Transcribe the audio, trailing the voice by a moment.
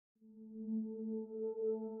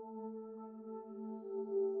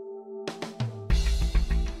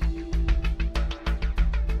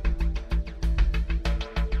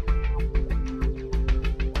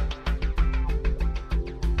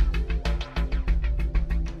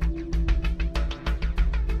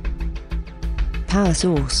Power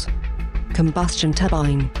source. Combustion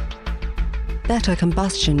turbine. Better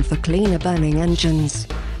combustion for cleaner burning engines.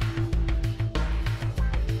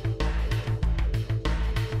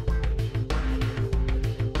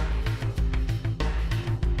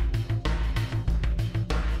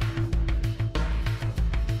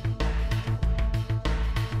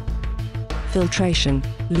 Filtration,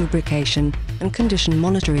 lubrication, and condition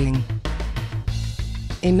monitoring.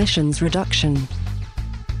 Emissions reduction.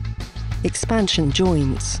 Expansion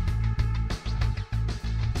joints.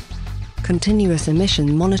 Continuous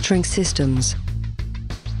emission monitoring systems.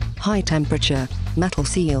 High temperature, metal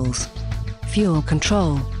seals. Fuel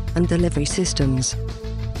control, and delivery systems.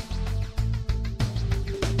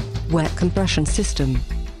 Wet compression system.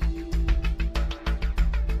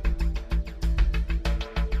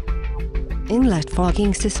 Inlet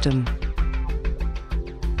fogging system.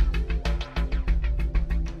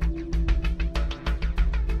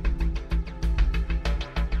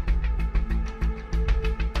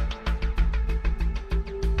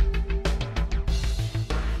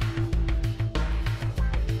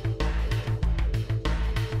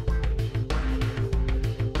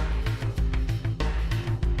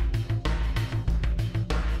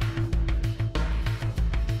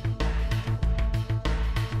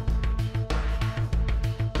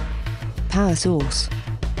 Power source.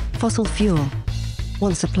 Fossil fuel.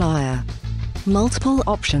 One supplier. Multiple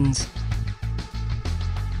options.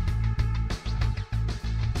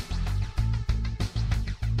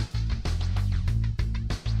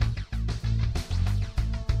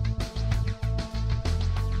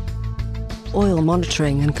 Oil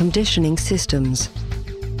monitoring and conditioning systems.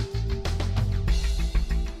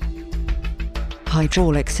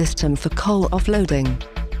 Hydraulic system for coal offloading.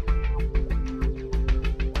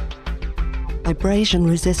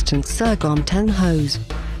 Vibration-resistant Sergom 10 hose.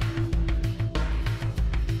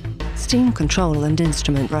 Steam control and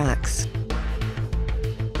instrument racks.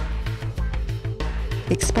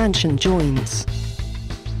 Expansion joints.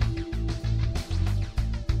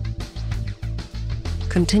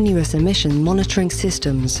 Continuous emission monitoring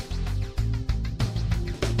systems.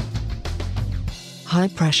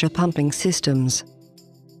 High-pressure pumping systems.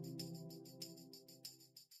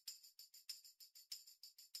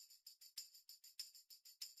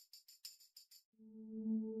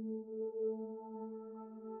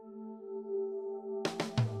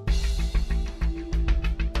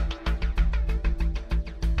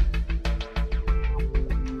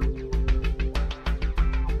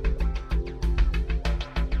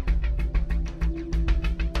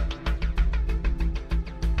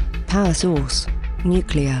 Power source.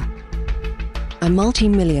 Nuclear. A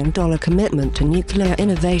multi-million-dollar commitment to nuclear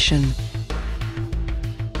innovation.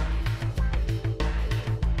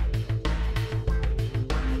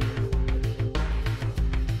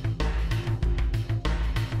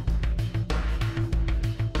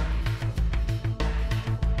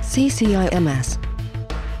 CCIMS.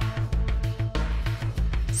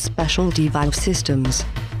 Specialty valve systems.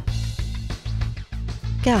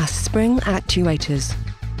 Gas spring actuators.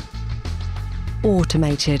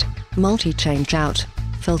 Automated, multi-change-out,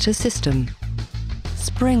 filter system.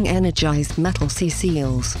 Spring-energized metal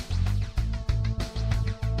C-seals.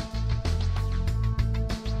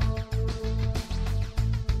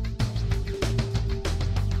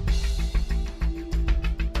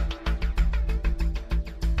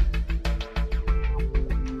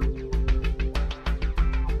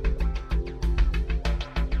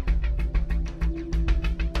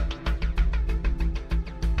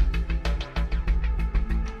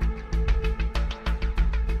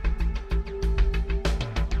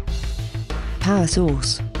 Power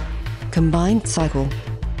source. Combined cycle.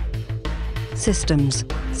 Systems,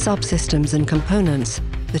 subsystems and components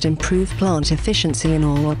that improve plant efficiency in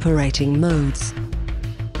all operating modes.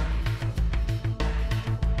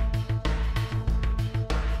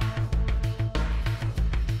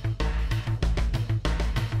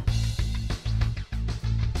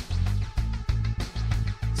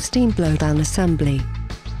 Steam blowdown assembly.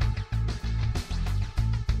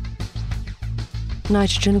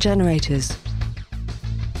 Nitrogen generators.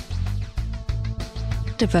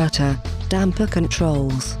 Diverter, damper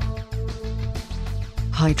controls.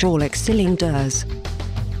 Hydraulic cylinders.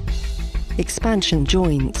 Expansion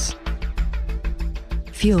joints.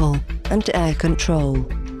 Fuel and air control.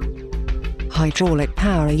 Hydraulic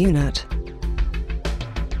power unit.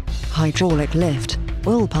 Hydraulic lift,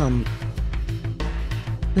 oil pump.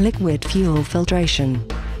 Liquid fuel filtration.